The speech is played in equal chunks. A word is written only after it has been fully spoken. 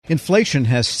Inflation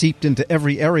has seeped into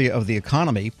every area of the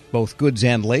economy, both goods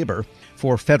and labor.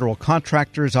 For federal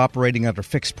contractors operating under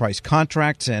fixed-price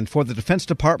contracts and for the Defense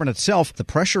Department itself, the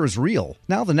pressure is real.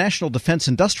 Now the National Defense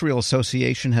Industrial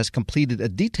Association has completed a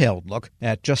detailed look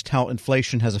at just how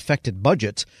inflation has affected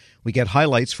budgets. We get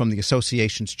highlights from the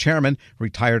association's chairman,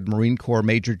 retired Marine Corps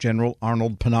Major General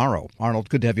Arnold Panaro. Arnold,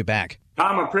 good to have you back.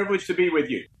 Tom, a privilege to be with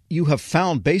you. You have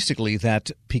found basically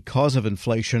that because of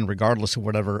inflation, regardless of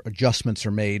whatever adjustments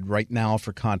are made right now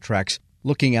for contracts,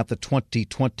 looking at the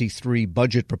 2023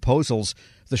 budget proposals,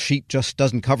 the sheet just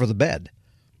doesn't cover the bed.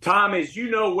 Tom, as you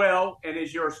know well, and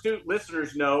as your astute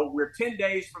listeners know, we're 10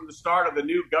 days from the start of the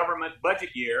new government budget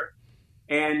year,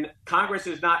 and Congress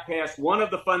has not passed one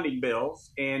of the funding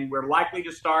bills, and we're likely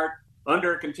to start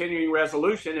under a continuing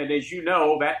resolution. And as you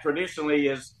know, that traditionally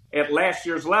is at last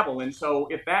year's level. And so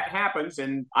if that happens,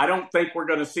 and I don't think we're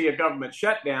going to see a government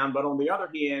shutdown, but on the other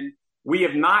hand, we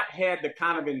have not had the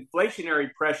kind of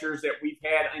inflationary pressures that we've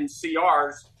had in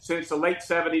CRs since the late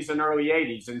 70s and early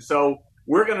 80s. And so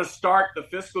we're going to start the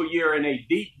fiscal year in a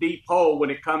deep, deep hole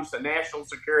when it comes to national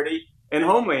security and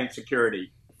homeland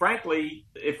security. Frankly,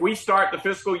 if we start the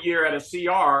fiscal year at a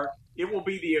CR, it will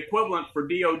be the equivalent for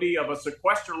DOD of a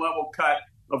sequester level cut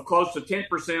of close to 10%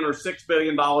 or $6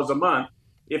 billion a month.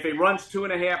 If it runs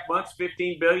 2.5 months,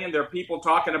 $15 billion, there are people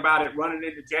talking about it running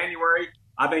into January.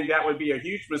 I think that would be a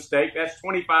huge mistake. That's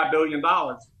 $25 billion.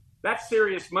 That's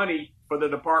serious money for the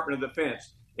Department of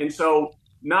Defense. And so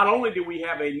not only do we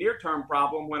have a near-term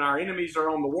problem when our enemies are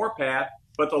on the warpath,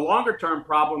 but the longer-term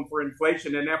problem for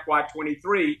inflation in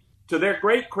FY23. To their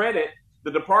great credit,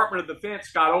 the Department of Defense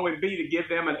got OMB to give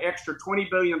them an extra $20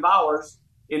 billion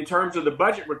in terms of the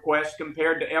budget request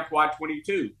compared to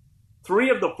FY22. 3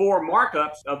 of the 4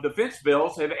 markups of defense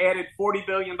bills have added $40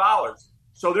 billion.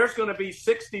 So there's going to be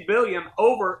 $60 billion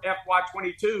over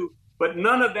FY22, but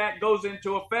none of that goes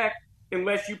into effect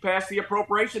unless you pass the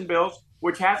appropriation bills,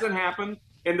 which hasn't happened,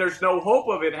 and there's no hope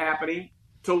of it happening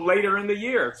till later in the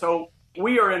year. So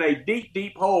we are in a deep,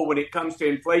 deep hole when it comes to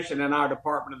inflation in our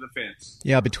Department of Defense.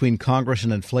 Yeah, between Congress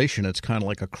and inflation, it's kind of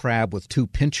like a crab with 2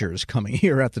 pinchers coming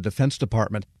here at the Defense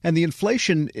Department. And the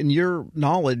inflation, in your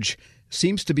knowledge,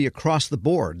 seems to be across the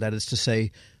board. That is to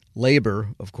say, labor,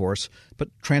 of course, but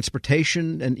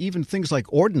transportation and even things like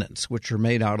ordnance, which are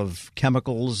made out of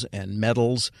chemicals and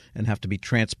metals and have to be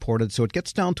transported. So it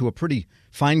gets down to a pretty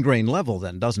fine-grained level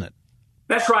then, doesn't it?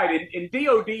 That's right. And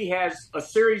DOD has a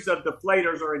series of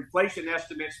deflators or inflation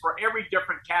estimates for every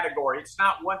different category. It's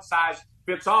not one size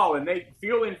fits all. And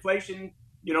fuel inflation,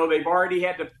 they've already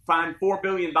had to find $4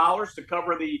 billion to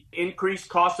cover the increased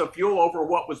cost of fuel over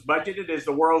what was budgeted as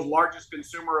the world's largest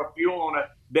consumer of fuel on a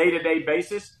day-to-day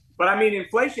basis. But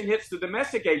inflation hits the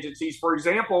domestic agencies. For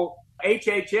example,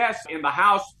 HHS in the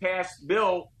House passed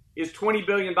bill is $20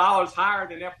 billion higher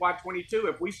than FY22.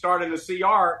 If we start in the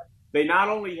CR, they not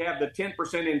only have the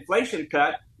 10% inflation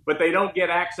cut, but they don't get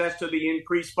access to the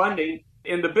increased funding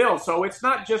in the bill. So it's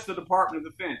not just the Department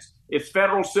of Defense. It's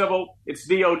federal civil, it's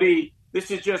DOD. This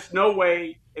is just no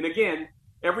way. And again,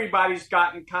 everybody's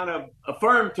gotten kind of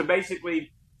affirmed to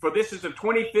basically, for this is the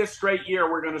 25th straight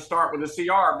year we're going to start with a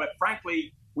CR. But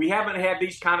frankly, we haven't had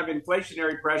these kind of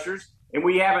inflationary pressures, and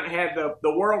we haven't had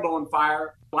the world on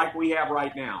fire like we have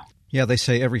right now. Yeah, they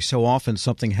say every so often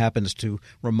something happens to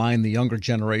remind the younger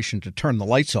generation to turn the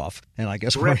lights off. And I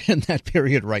guess we're in that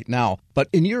period right now. But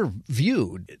in your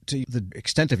view, to the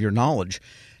extent of your knowledge,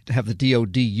 to have the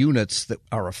DOD units that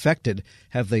are affected,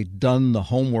 have they done the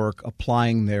homework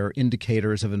applying their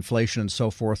indicators of inflation and so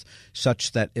forth,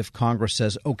 such that if Congress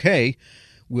says, okay,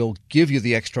 we'll give you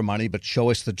the extra money, but show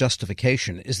us the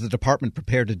justification, is the department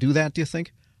prepared to do that, do you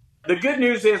think? The good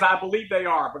news is I believe they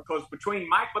are, because between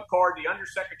Mike McCord, the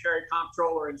Undersecretary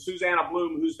Comptroller, and Susanna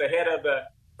Bloom, who's the head of the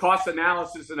cost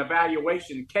analysis and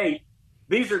evaluation, Kate,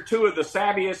 these are 2 of the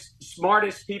savviest,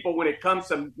 smartest people when it comes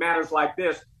to matters like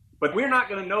this. But we're not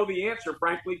going to know the answer,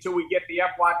 frankly, till we get the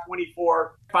FY24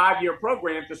 5-year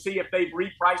program to see if they've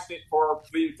repriced it for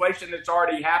the inflation that's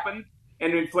already happened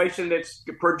and inflation that's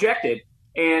projected.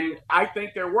 And I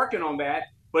think they're working on that.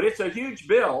 But it's a huge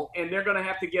bill, and they're going to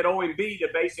have to get OMB to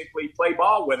basically play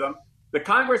ball with them. The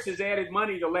Congress has added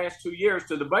money the last 2 years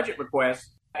to the budget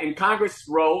request, and Congress'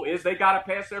 role is they got to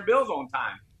pass their bills on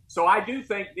time. So I do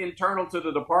think internal to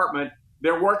the department,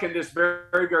 they're working this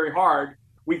very, very hard.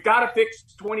 We've got to fix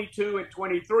 22 and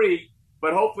 23,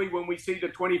 but hopefully when we see the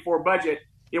 24 budget,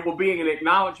 it will be an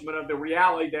acknowledgement of the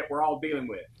reality that we're all dealing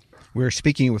with. We're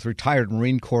speaking with retired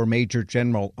Marine Corps Major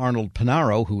General Arnold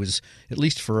Panaro, who is, at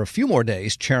least for a few more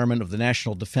days, chairman of the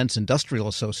National Defense Industrial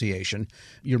Association.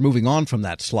 You're moving on from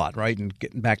that slot, right, and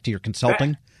getting back to your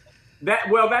consulting?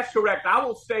 That's correct. I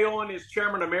will stay on as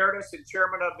chairman emeritus and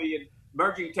chairman of the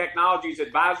Emerging Technologies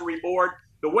Advisory Board.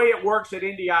 The way it works at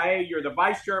NDIA, you're the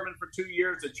vice chairman for 2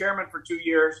 years, the chairman for 2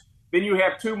 years. Then you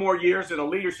have 2 more years in a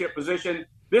leadership position.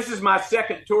 This is my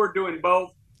second tour doing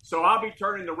both. So I'll be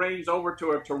turning the reins over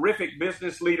to a terrific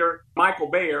business leader, Michael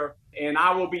Bayer, and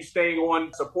I will be staying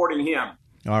on supporting him.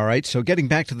 All right. So getting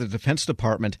back to the Defense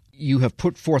Department, you have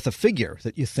put forth a figure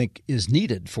that you think is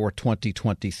needed for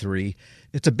 2023.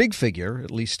 It's a big figure,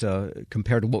 at least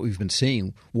compared to what we've been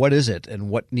seeing. What is it, and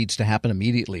what needs to happen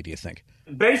immediately, do you think?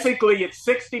 Basically, it's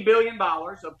 $60 billion,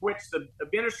 of which the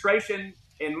administration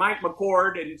and Mike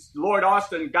McCord and Lloyd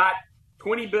Austin got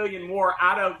 $20 billion more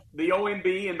out of the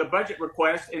OMB and the budget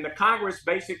request, and the Congress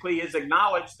basically has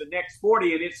acknowledged the next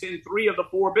 40, and it's in 3 of the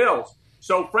 4 bills.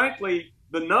 So, frankly,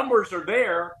 the numbers are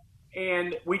there,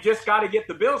 and we just got to get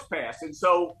the bills passed. And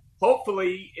so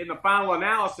hopefully in the final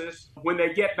analysis, when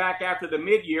they get back after the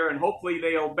mid-year, and hopefully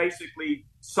they'll basically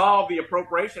solve the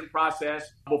appropriation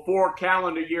process before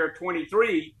calendar year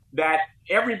 23, that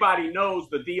everybody knows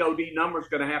the DOD number is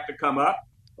going to have to come up.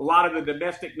 A lot of the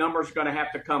domestic numbers are going to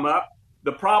have to come up.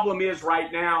 The problem is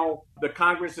right now, the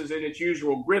Congress is in its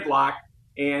usual gridlock.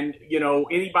 And,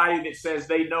 anybody that says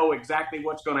they know exactly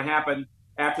what's going to happen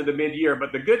after the mid-year.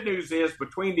 But the good news is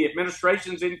between the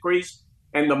administration's increase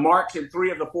and the marks in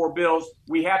 3 of the 4 bills,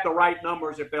 we have the right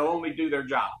numbers if they'll only do their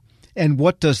job. And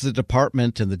what does the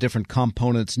department and the different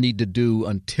components need to do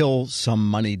until some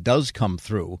money does come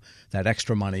through, that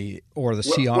extra money or the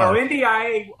CR? Well,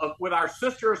 NDIA, with our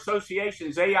sister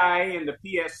associations, AIA and the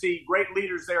PSC, great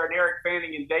leaders there, and Eric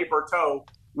Fanning and Dave Berteau,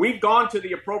 we've gone to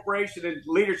the appropriation and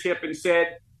leadership and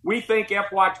said, we think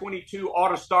FY22 ought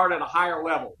to start at a higher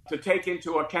level to take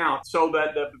into account so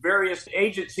that the various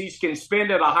agencies can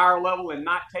spend at a higher level and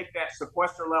not take that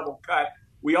sequester level cut.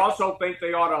 We also think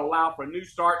they ought to allow for new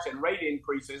starts and rate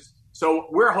increases. So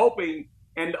we're hoping,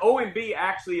 and OMB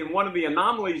actually, in one of the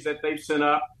anomalies that they've sent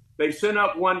up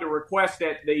one to request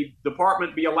that the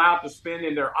department be allowed to spend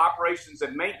in their operations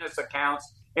and maintenance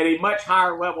accounts at a much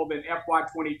higher level than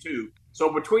FY22.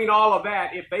 So between all of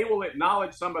that, if they will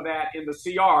acknowledge some of that in the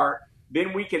CR,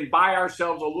 then we can buy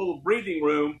ourselves a little breathing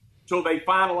room till they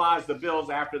finalize the bills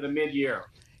after the mid-year.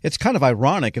 It's kind of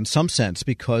ironic in some sense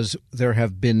because there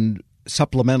have been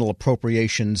supplemental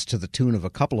appropriations to the tune of a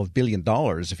couple of $2 billion,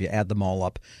 if you add them all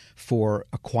up, for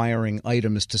acquiring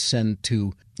items to send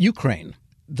to Ukraine.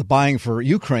 The buying for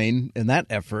Ukraine in that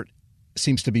effort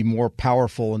seems to be more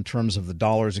powerful in terms of the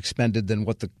dollars expended than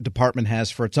what the department has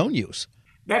for its own use.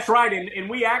 That's right. And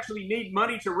we actually need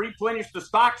money to replenish the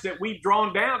stocks that we've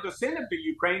drawn down to send them to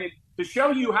Ukraine. And to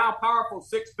show you how powerful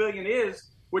 $6 billion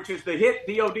is, which is the hit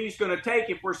DOD is going to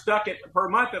take if we're stuck per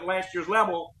month at last year's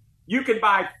level, you can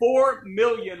buy 4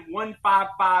 million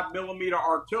 155 millimeter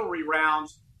artillery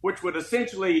rounds, which would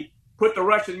essentially put the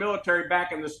Russian military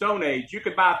back in the Stone Age. You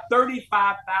could buy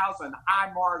 35,000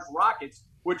 HIMARS rockets,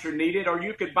 which are needed, or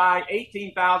you could buy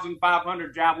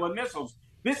 18,500 Javelin missiles.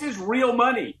 This is real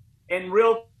money and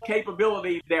real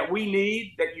capability that we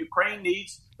need, that Ukraine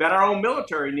needs, that our own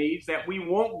military needs, that we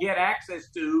won't get access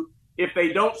to if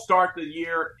they don't start the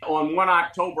year on 1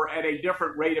 October at a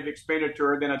different rate of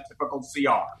expenditure than a typical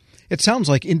CR. It sounds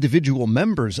like individual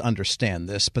members understand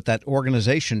this, but that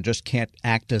organization just can't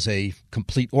act as a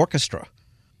complete orchestra.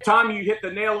 Tom, you hit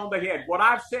the nail on the head. What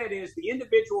I've said is the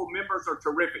individual members are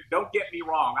terrific. Don't get me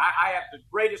wrong. I have the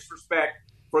greatest respect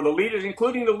for the leaders,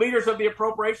 including the leaders of the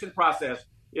appropriation process.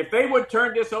 If they would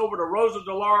turn this over to Rosa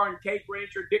DeLauro and Kate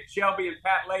Granger, Dick Shelby, and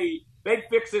Pat Leahy, they'd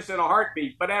fix this in a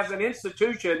heartbeat. But as an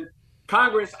institution,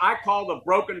 Congress, I call the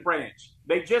broken branch.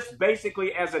 They just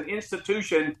basically, as an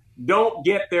institution, don't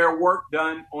get their work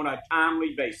done on a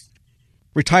timely basis.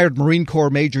 Retired Marine Corps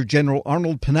Major General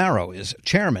Arnold Panaro is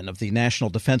chairman of the National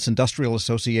Defense Industrial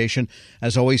Association.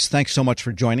 As always, thanks so much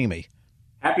for joining me.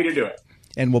 Happy to do it.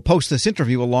 And we'll post this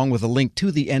interview along with a link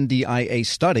to the NDIA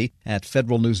study at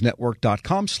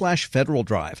federalnewsnetwork.com/Federal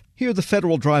Drive. Hear the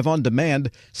Federal Drive on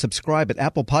demand. Subscribe at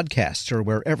Apple Podcasts or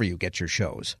wherever you get your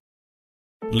shows.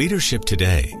 Leadership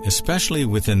today, especially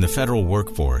within the federal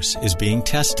workforce, is being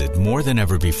tested more than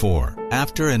ever before.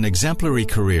 After an exemplary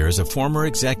career as a former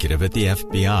executive at the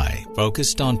FBI,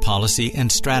 focused on policy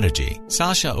and strategy,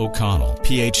 Sasha O'Connell,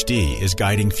 Ph.D., is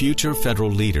guiding future federal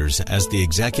leaders as the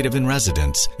executive in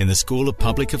residence in the School of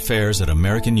Public Affairs at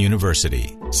American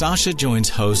University. Sasha joins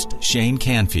host Shane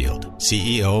Canfield,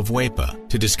 CEO of WEPA,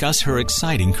 to discuss her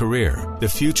exciting career, the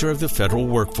future of the federal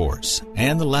workforce,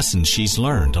 and the lessons she's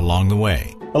learned along the way.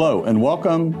 Hello, and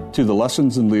welcome to the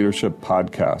Lessons in Leadership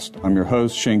podcast. I'm your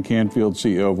host, Shane Canfield,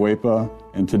 CEO of WEPA,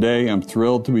 and today I'm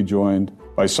thrilled to be joined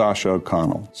by by Sasha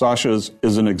O'Connell. Sasha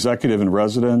is an executive in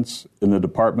residence in the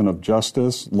Department of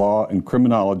Justice, Law, and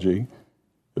Criminology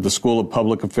at the School of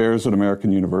Public Affairs at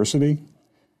American University,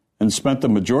 and spent the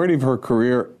majority of her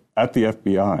career at the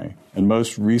FBI, and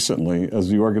most recently as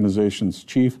the organization's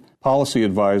chief policy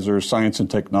advisor, science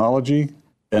and technology,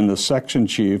 and the section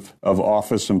chief of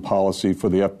office and policy for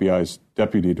the FBI's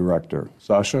deputy director.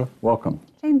 Sasha, welcome.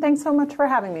 Jane, thanks so much for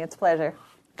having me. It's a pleasure.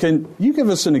 Can you give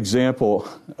us an example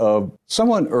of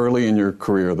someone early in your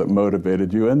career that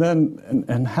motivated you, and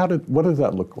what did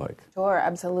that look like? Sure,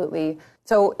 absolutely.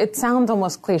 So it sounds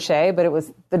almost cliche, but it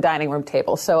was the dining room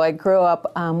table. So I grew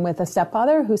up with a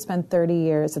stepfather who spent 30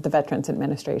 years at the Veterans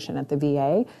Administration at the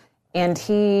VA, and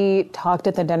he talked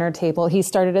at the dinner table. He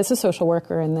started as a social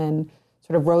worker and then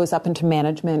sort of rose up into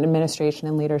management, administration,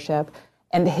 and leadership.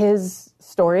 And his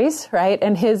stories, right,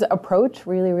 and his approach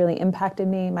really, really impacted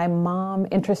me. My mom,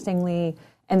 interestingly,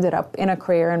 ended up in a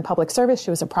career in public service. She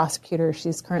was a prosecutor.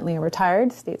 She's currently a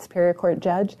retired state superior court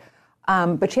judge.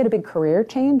 But she had a big career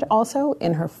change also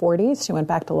in her 40s. She went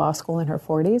back to law school in her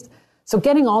 40s. So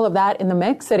getting all of that in the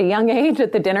mix at a young age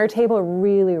at the dinner table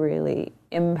really, really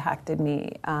impacted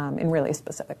me in really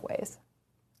specific ways.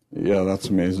 Yeah, that's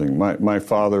amazing. My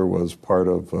father was part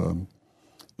of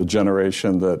the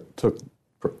generation that took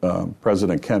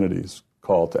President Kennedy's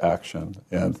call to action.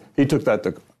 And he took that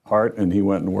to heart, and he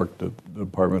went and worked at the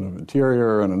Department of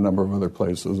Interior and a number of other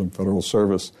places in federal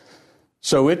service.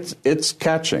 So it's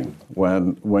catching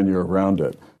when you're around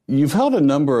it. You've held a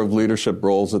number of leadership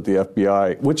roles at the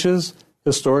FBI, which is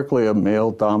historically a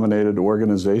male-dominated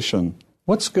organization.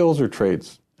 What skills or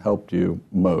traits helped you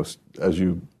most as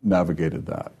you navigated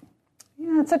that?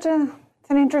 Yeah, it's an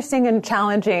interesting and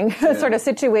challenging sort of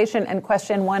situation and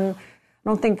question. One I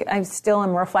don't think I still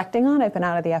am reflecting on. I've been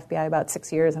out of the FBI about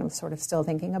 6 years, and I'm sort of still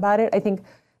thinking about it. I think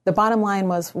the bottom line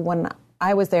was when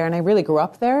I was there, and I really grew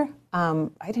up there, I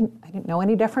didn't know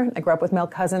any different. I grew up with male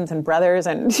cousins and brothers,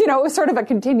 and it was sort of a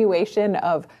continuation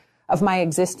of my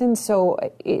existence. So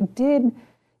it did,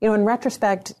 in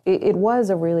retrospect, it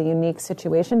was a really unique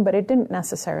situation, but it didn't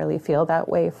necessarily feel that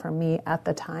way for me at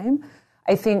the time.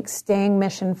 I think staying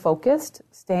mission-focused,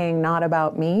 staying not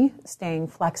about me, staying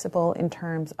flexible in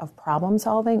terms of problem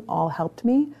solving all helped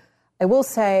me. I will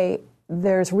say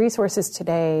there's resources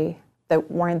today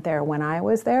that weren't there when I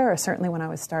was there, or certainly when I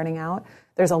was starting out.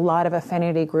 There's a lot of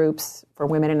affinity groups for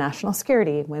women in national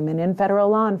security, women in federal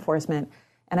law enforcement.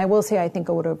 And I will say I think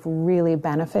I would have really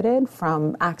benefited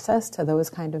from access to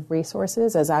those kind of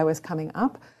resources as I was coming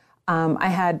up. I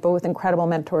had both incredible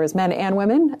mentors, men and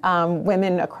women,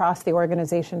 women across the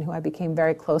organization who I became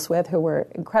very close with, who were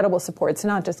incredible supports,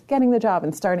 not just getting the job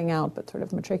and starting out, but sort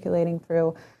of matriculating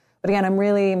through. But again, I'm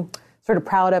really sort of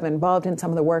proud of and involved in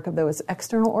some of the work of those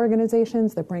external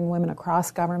organizations that bring women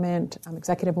across government,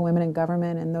 executive women in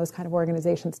government, and those kind of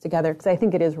organizations together, because I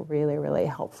think it is really, really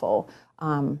helpful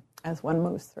as one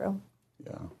moves through.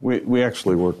 Yeah, we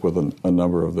actually work with a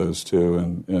number of those too,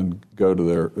 and go to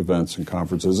their events and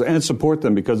conferences and support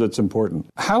them because it's important.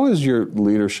 How has your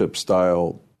leadership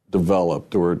style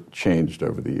developed or changed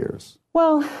over the years?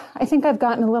 Well, I think I've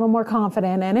gotten a little more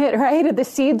confident in it, right? The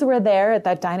seeds were there at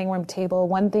that dining room table.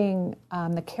 One thing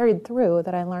that carried through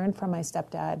that I learned from my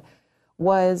stepdad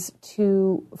was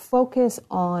to focus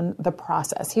on the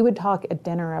process. He would talk at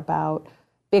dinner about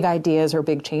big ideas or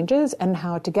big changes and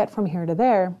how to get from here to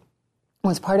there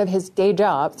was part of his day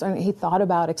job, so he thought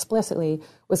about explicitly,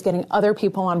 was getting other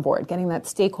people on board, getting that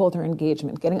stakeholder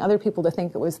engagement, getting other people to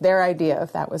think it was their idea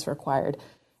if that was required.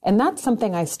 And that's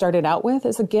something I started out with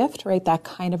as a gift, right, that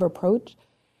kind of approach.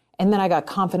 And then I got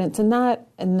confidence in that,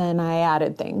 and then I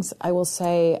added things. I will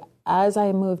say, as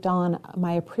I moved on,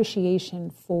 my appreciation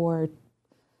for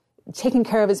taking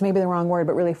care of is maybe the wrong word,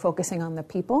 but really focusing on the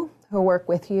people who work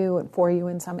with you and for you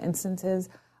in some instances,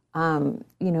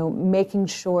 making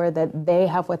sure that they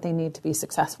have what they need to be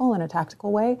successful in a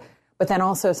tactical way. But then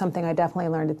also something I definitely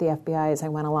learned at the FBI as I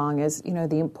went along is,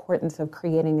 the importance of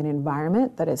creating an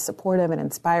environment that is supportive and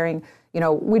inspiring.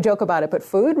 We joke about it, but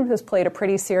food has played a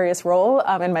pretty serious role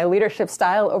in my leadership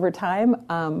style over time.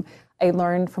 I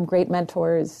learned from great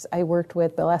mentors. I worked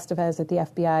with Bill Estevez at the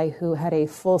FBI, who had a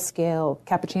full-scale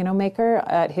cappuccino maker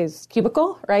at his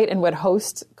cubicle, right, and would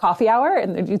host coffee hour,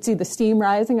 and you'd see the steam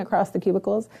rising across the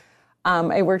cubicles.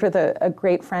 I worked with a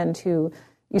great friend who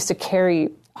used to carry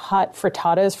hot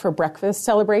frittatas for breakfast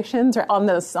celebrations or on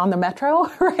the metro,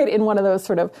 right, in one of those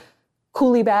sort of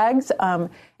coolie bags.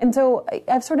 And so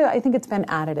I think it's been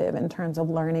additive in terms of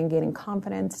learning, gaining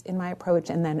confidence in my approach,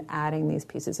 and then adding these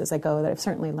pieces as I go that I've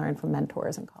certainly learned from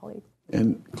mentors and colleagues.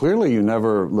 And clearly you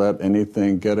never let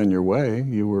anything get in your way.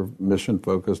 You were mission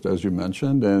focused, as you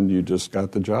mentioned, and you just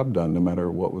got the job done no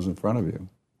matter what was in front of you.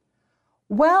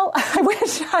 Well, I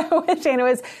wish and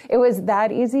it was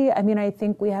that easy. I mean, I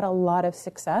think we had a lot of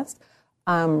success.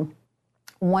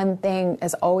 One thing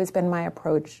has always been my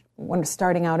approach when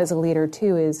starting out as a leader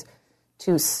too is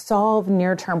to solve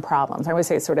near-term problems. I always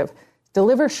say sort of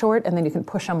deliver short and then you can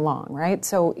push them long, right?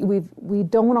 So we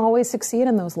don't always succeed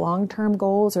in those long-term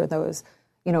goals or those,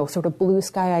 sort of blue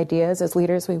sky ideas as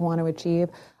leaders we want to achieve.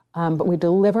 But we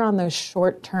deliver on those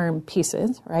short-term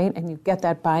pieces, right? And you get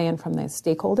that buy-in from the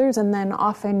stakeholders, and then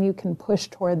often you can push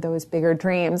toward those bigger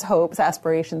dreams, hopes,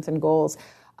 aspirations, and goals.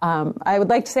 I would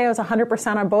like to say I was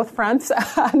 100% on both fronts.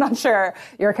 I'm not sure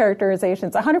your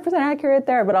characterization's 100% accurate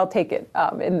there, but I'll take it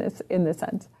in this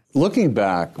sense. Looking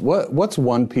back, what's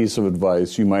one piece of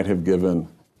advice you might have given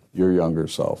your younger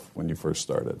self when you first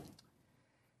started?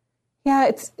 Yeah,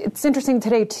 it's interesting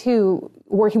today, too,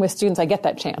 working with students, I get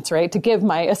that chance, right, to give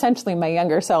essentially my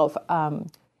younger self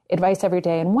advice every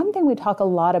day. And one thing we talk a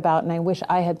lot about, and I wish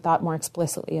I had thought more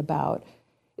explicitly about,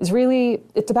 is really,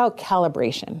 it's about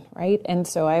calibration, right? And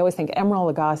so I always think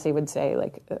Emeril Lagasse would say,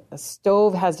 like, a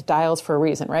stove has dials for a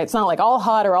reason, right? It's not like all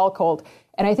hot or all cold.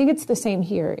 And I think it's the same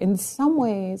here. In some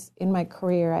ways, in my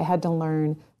career, I had to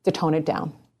learn to tone it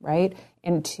down, right?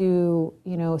 And to,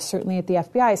 certainly at the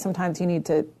FBI, sometimes you need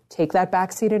to take that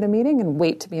back seat at a meeting and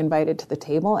wait to be invited to the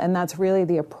table. And that's really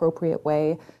the appropriate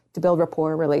way to build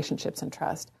rapport, relationships, and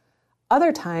trust.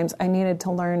 Other times, I needed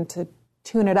to learn to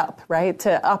tune it up, right?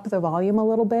 To up the volume a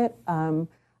little bit. I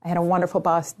had a wonderful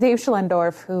boss, Dave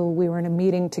Schlendorf, who we were in a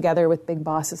meeting together with big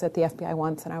bosses at the FBI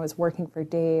once, and I was working for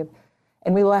Dave.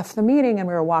 And we left the meeting and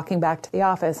we were walking back to the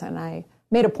office, and I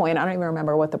made a point. I don't even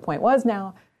remember what the point was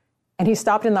now. And he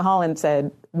stopped in the hall and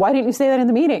said, "Why didn't you say that in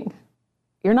the meeting?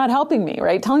 You're not helping me,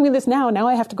 right? Telling me this now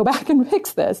I have to go back and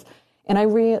fix this." And I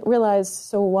realized,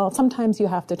 sometimes you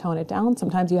have to tone it down,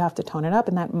 sometimes you have to tone it up,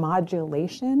 and that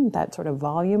modulation, that sort of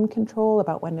volume control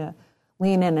about when to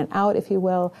lean in and out, if you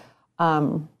will,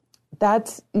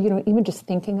 that's, even just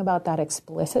thinking about that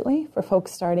explicitly for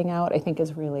folks starting out, I think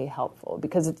is really helpful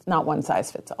because it's not one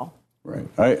size fits all. Right.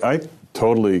 I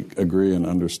totally agree and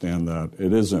understand that.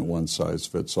 It isn't one size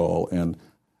fits all. And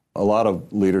a lot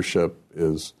of leadership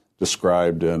is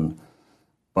described in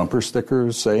bumper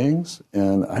stickers, sayings,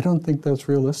 and I don't think that's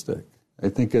realistic. I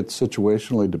think it's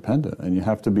situationally dependent, and you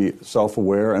have to be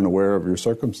self-aware and aware of your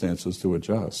circumstances to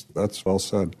adjust. That's well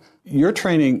said. You're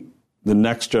training the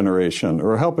next generation,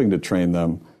 or helping to train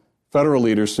them, federal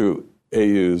leaders through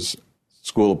AU's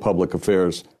School of Public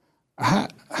Affairs.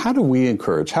 How do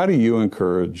you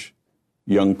encourage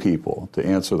young people to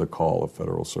answer the call of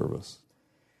federal service?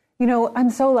 I'm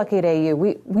so lucky at AU.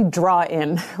 We draw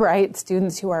in, right,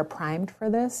 students who are primed for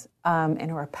this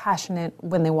and who are passionate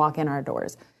when they walk in our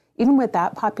doors. Even with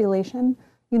that population,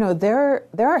 there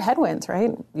are headwinds,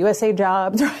 right? USA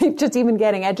jobs, right? Just even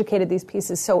getting educated, these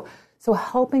pieces. So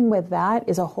helping with that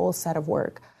is a whole set of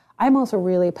work. I'm also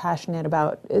really passionate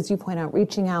about, as you point out,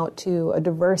 reaching out to a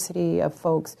diversity of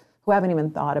folks who haven't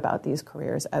even thought about these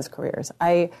careers as careers.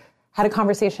 I had a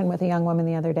conversation with a young woman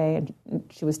the other day, and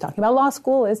she was talking about law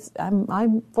school.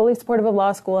 I'm fully supportive of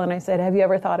law school, and I said, "Have you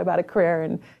ever thought about a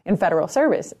career in federal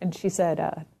service?" And she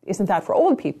said, "Isn't that for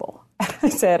old people?" I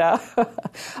said,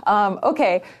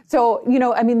 "Okay." So,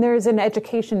 there's an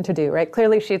education to do, right?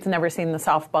 Clearly, she's never seen the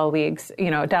softball leagues,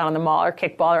 down on the mall or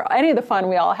kickball or any of the fun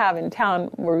we all have in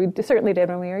town, where we certainly did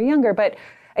when we were younger. But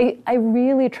I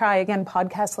really try, again,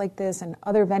 podcasts like this and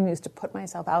other venues to put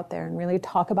myself out there and really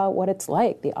talk about what it's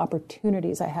like, the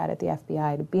opportunities I had at the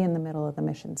FBI to be in the middle of the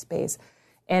mission space,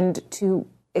 and to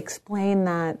explain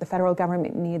that the federal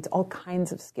government needs all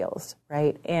kinds of skills,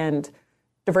 right, and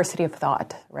diversity of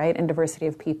thought, right, and diversity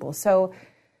of people. So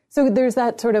there's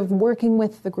that sort of working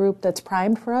with the group that's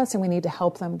primed for us, and we need to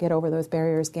help them get over those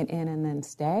barriers, get in, and then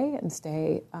stay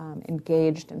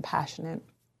engaged and passionate.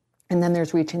 And then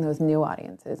there's reaching those new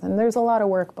audiences. And there's a lot of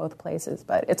work both places,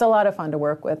 but it's a lot of fun to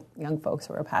work with young folks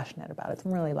who are passionate about it. So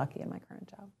I'm really lucky in my current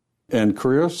job. And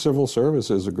career civil service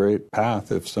is a great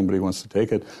path if somebody wants to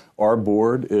take it. Our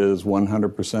board is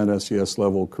 100% SES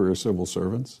level career civil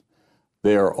servants.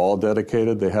 They are all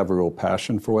dedicated. They have a real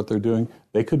passion for what they're doing.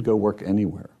 They could go work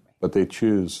anywhere, but they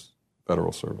choose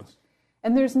federal service.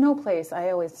 And there's no place, I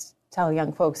always tell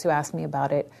young folks who ask me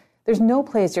about it, there's no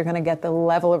place you're going to get the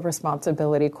level of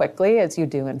responsibility quickly as you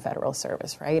do in federal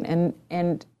service, right?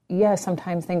 And yes,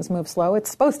 sometimes things move slow.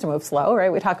 It's supposed to move slow,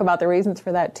 right? We talk about the reasons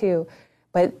for that too.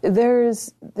 But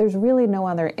there's really no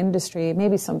other industry,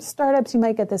 maybe some startups you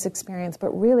might get this experience, but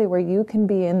really where you can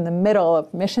be in the middle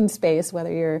of mission space,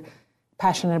 whether you're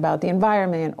passionate about the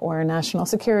environment or national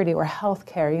security or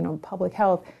healthcare, public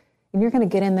health, and you're going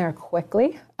to get in there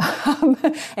quickly and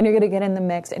you're going to get in the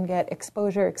mix and get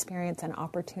exposure, experience, and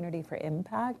opportunity for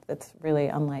impact that's really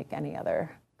unlike any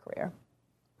other career.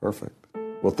 Perfect.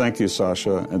 Well, thank you,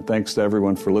 Sasha, and thanks to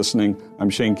everyone for listening. I'm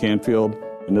Shane Canfield,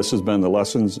 and this has been the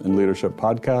Lessons in Leadership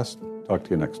podcast. Talk to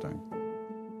you next time.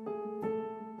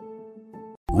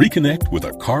 Reconnect with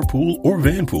a carpool or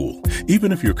vanpool.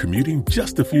 Even if you're commuting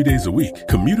just a few days a week,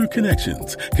 Commuter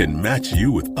Connections can match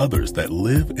you with others that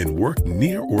live and work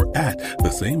near or at the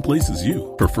same place as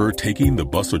you. Prefer taking the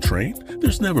bus or train?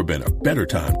 There's never been a better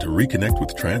time to reconnect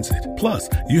with transit. Plus,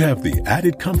 you have the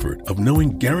added comfort of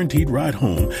knowing Guaranteed Ride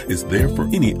Home is there for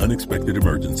any unexpected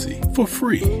emergency for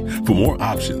free. For more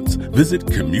options, visit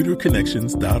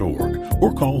commuterconnections.org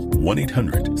or call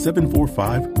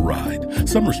 1-800-745-RIDE.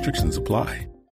 Some restrictions apply.